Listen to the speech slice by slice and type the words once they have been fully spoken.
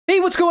Hey,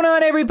 what's going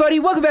on,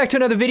 everybody? Welcome back to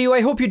another video. I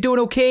hope you're doing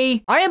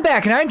okay. I am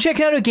back and I'm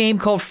checking out a game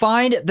called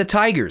Find the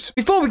Tigers.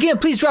 Before we begin,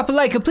 please drop a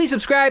like and please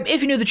subscribe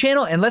if you're new to the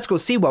channel, and let's go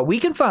see what we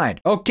can find.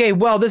 Okay,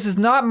 well, this is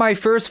not my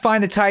first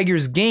Find the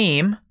Tigers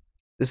game.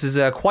 This is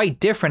quite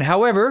different.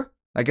 However,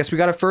 I guess we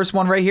got a first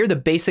one right here, the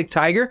basic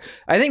tiger.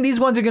 I think these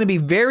ones are going to be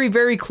very,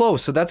 very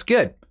close, so that's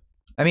good.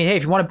 I mean, hey,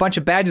 if you want a bunch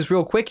of badges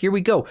real quick, here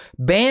we go.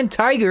 Band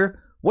tiger.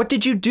 What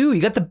did you do?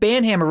 You got the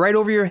band hammer right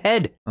over your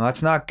head. Oh,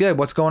 that's not good.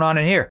 What's going on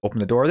in here? Open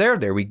the door there.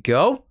 There we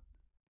go.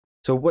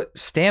 So what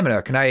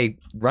stamina? Can I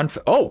run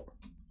for?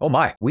 Oh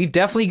my. We've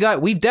definitely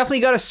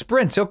got a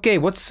sprint. Okay,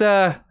 what's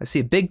I see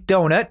a big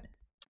donut.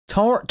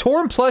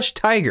 Torn plush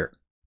tiger.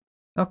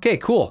 Okay,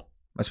 cool.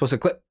 Am I supposed to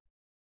click?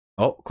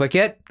 Oh, click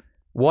it.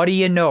 What do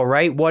you know,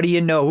 right? What do you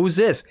know? Who's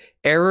this?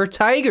 Error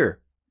tiger.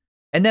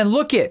 And then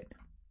look it.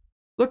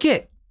 Look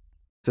it.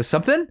 Is this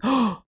something?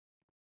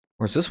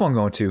 Where's this one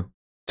going to?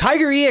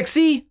 Tiger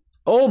EXE!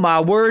 Oh my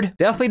word.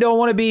 Definitely don't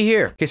want to be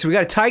here. Okay, so we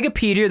got a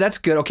Tigerpedia. That's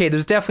good. Okay,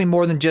 there's definitely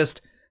more than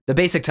just the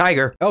basic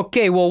tiger.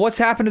 Okay, well, what's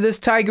happened to this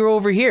tiger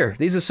over here?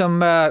 These are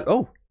some,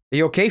 oh, are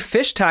you okay?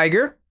 Fish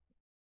tiger.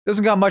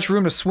 Doesn't got much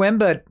room to swim,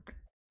 but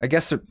I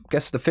guess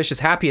the fish is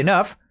happy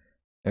enough.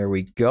 There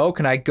we go.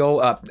 Can I go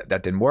up?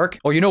 That didn't work.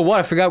 Oh, you know what?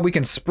 I forgot we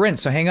can sprint,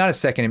 so hang on a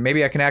second, and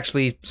maybe I can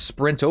actually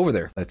sprint over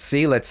there. Let's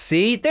see, let's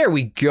see. There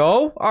we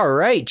go. All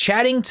right,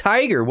 chatting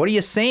tiger. What are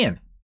you saying?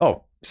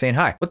 Oh. Saying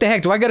hi. What the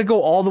heck? Do I gotta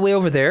go all the way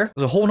over there?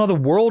 There's a whole nother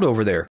world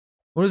over there.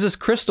 What is this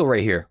crystal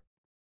right here?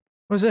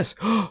 What is this?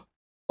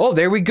 Oh,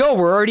 there we go.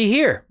 We're already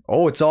here.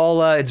 Oh, it's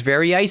all, it's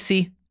very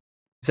icy.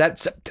 Is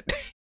that,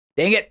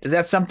 dang it. Is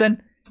that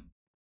something?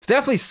 It's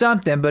definitely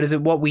something, but is it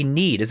what we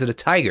need? Is it a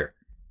tiger?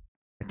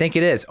 I think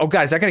it is. Oh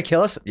God, is that gonna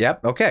kill us?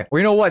 Yep, okay.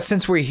 Well, you know what?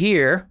 Since we're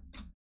here,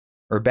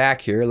 or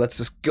back here, let's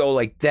just go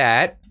like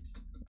that.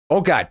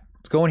 Oh God,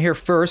 let's go in here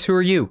first. Who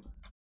are you?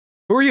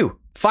 Who are you?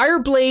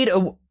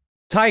 Fireblade,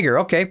 tiger,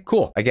 okay,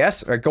 cool, I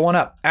guess. All right, going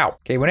up. Ow.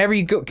 Okay, whenever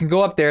you can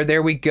go up there,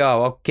 there we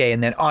go. Okay,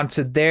 and then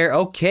onto there.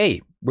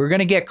 Okay, we're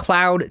gonna get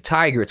Cloud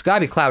Tiger. It's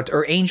gotta be Cloud,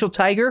 or Angel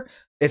Tiger.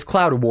 It's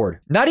Cloud Award.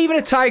 Not even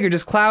a tiger,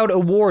 just Cloud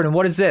Award. And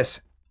what is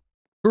this?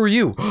 Who are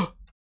you?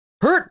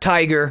 Hurt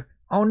Tiger.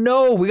 Oh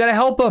no, we gotta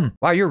help him.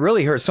 Wow, you're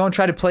really hurt. Someone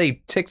tried to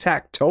play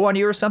tic-tac-toe on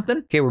you or something?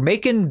 Okay, we're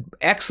making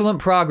excellent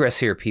progress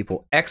here,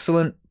 people.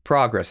 Excellent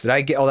progress. Did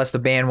I get, oh, that's the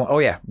band one. Oh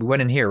yeah, we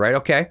went in here, right?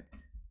 Okay.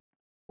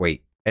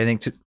 Wait, anything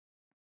to...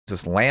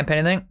 Is this lamp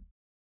anything?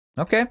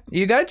 Okay,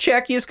 you gotta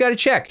check, you just gotta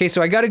check. Okay,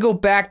 so I gotta go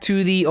back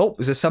to the, oh,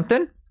 is this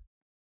something?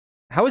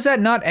 How is that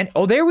not, and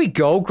oh, there we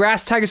go,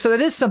 grass tiger, so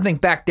that is something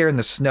back there in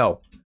the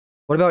snow.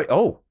 What about,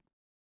 oh,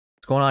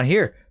 what's going on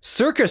here?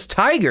 Circus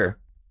tiger.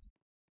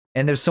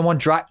 And there's someone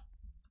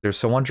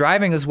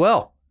driving as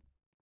well.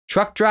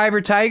 Truck driver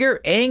tiger,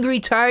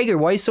 angry tiger,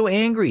 why are you so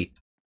angry?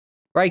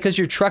 Right, because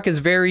your truck is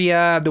very,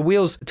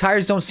 the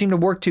tires don't seem to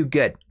work too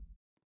good.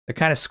 They're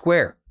kind of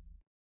square.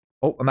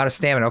 Oh, I'm out of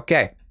stamina,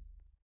 okay.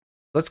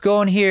 Let's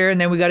go in here, and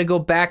then we gotta go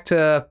back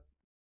to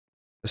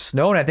the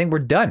snow, and I think we're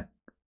done.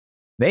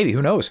 Maybe,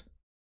 who knows?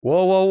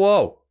 Whoa, whoa,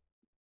 whoa.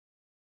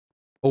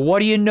 Well, what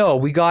do you know?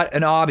 We got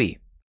an obby.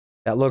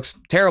 That looks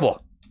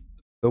terrible.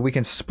 But we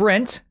can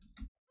sprint.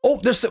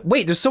 Oh,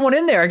 wait, there's someone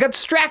in there. I got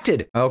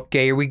distracted.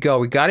 Okay, here we go.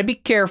 We gotta be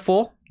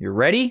careful. You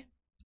ready?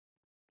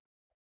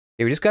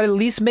 Okay, we just gotta at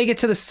least make it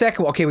to the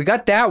second one. Okay, we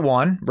got that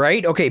one,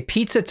 right? Okay,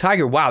 Pizza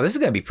Tiger. Wow, this is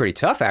gonna be pretty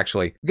tough,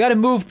 actually. We gotta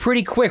move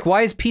pretty quick.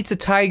 Why is Pizza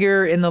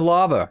Tiger in the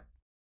lava?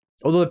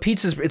 Although the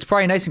pizza's, it's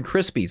probably nice and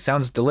crispy.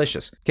 Sounds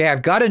delicious. Okay,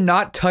 I've gotta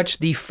not touch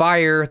the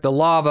fire, the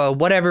lava,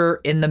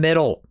 whatever, in the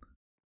middle.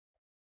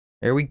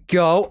 There we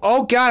go.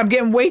 Oh God, I'm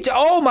getting way too,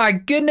 oh my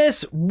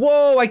goodness.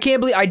 Whoa, I can't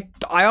believe, I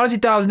honestly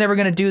thought I was never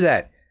gonna do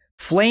that.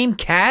 Flame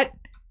cat?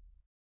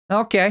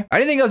 Okay. I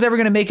didn't think I was ever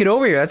gonna make it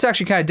over here. That's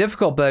actually kind of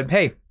difficult, but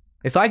hey,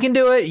 if I can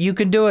do it, you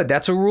can do it.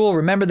 That's a rule,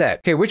 remember that.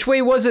 Okay, which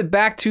way was it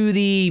back to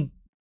the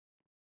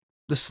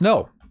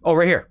snow? Oh,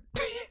 right here.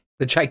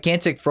 The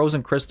gigantic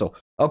frozen crystal.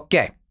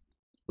 Okay.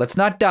 Let's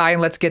not die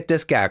and let's get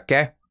this guy,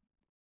 okay?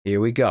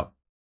 Here we go.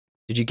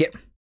 Did you get...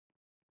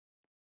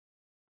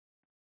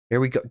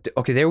 There we go.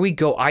 Okay, there we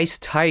go. Ice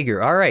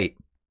tiger. All right.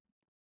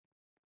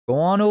 Go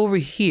on over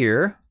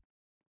here.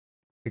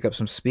 Pick up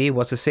some speed.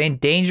 What's it saying?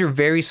 Danger,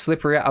 very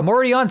slippery. I'm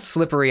already on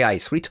slippery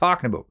ice. What are you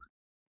talking about?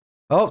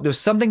 Oh, there's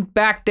something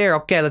back there.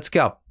 Okay, let's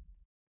go.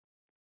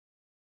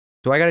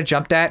 Do I gotta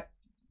jump that?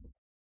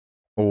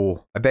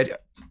 Oh, I bet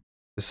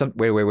there's some,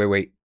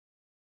 wait. Is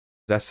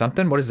that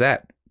something? What is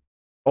that?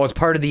 Oh, it's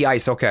part of the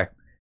ice, okay. Okay,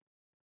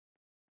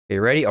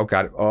 you ready? Oh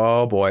God,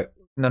 oh boy.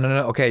 No.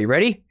 Okay, you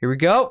ready? Here we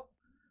go.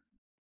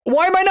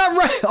 Why am I not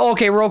running? Oh,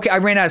 okay, we're okay. I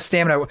ran out of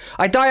stamina.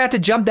 I thought I had to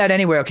jump that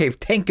anyway. Okay,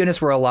 thank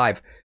goodness we're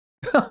alive.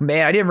 Oh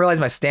man, I didn't realize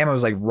my stamina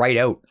was like right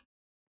out.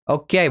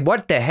 Okay,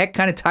 what the heck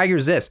kind of tiger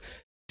is this?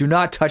 Do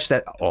not touch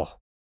that. Oh.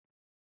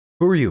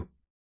 Who are you?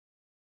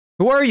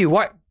 Who are you?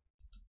 What?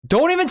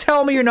 Don't even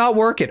tell me you're not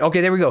working.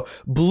 Okay, there we go.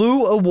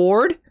 Blue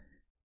award.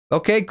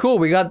 Okay, cool.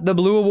 We got the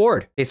blue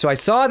award. Okay, so I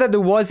saw that there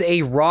was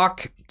a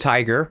rock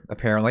tiger,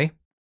 apparently.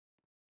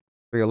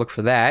 We're gonna look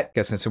for that.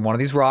 Guess it's in one of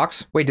these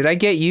rocks. Wait, did I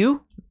get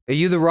you? Are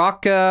you the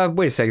rock?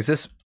 Wait a second.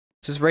 Is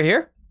this right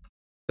here?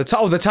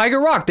 The tiger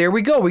rock. There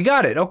we go. We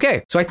got it.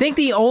 Okay. So I think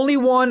the only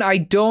one I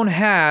don't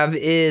have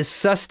is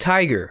sus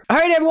tiger. All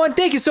right, everyone.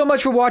 Thank you so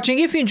much for watching.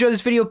 If you enjoyed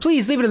this video,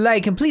 please leave it a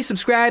like and please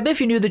subscribe if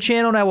you're new to the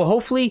channel, and I will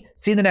hopefully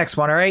see you in the next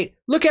one. All right.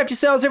 Look after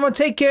yourselves, everyone.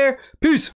 Take care. Peace.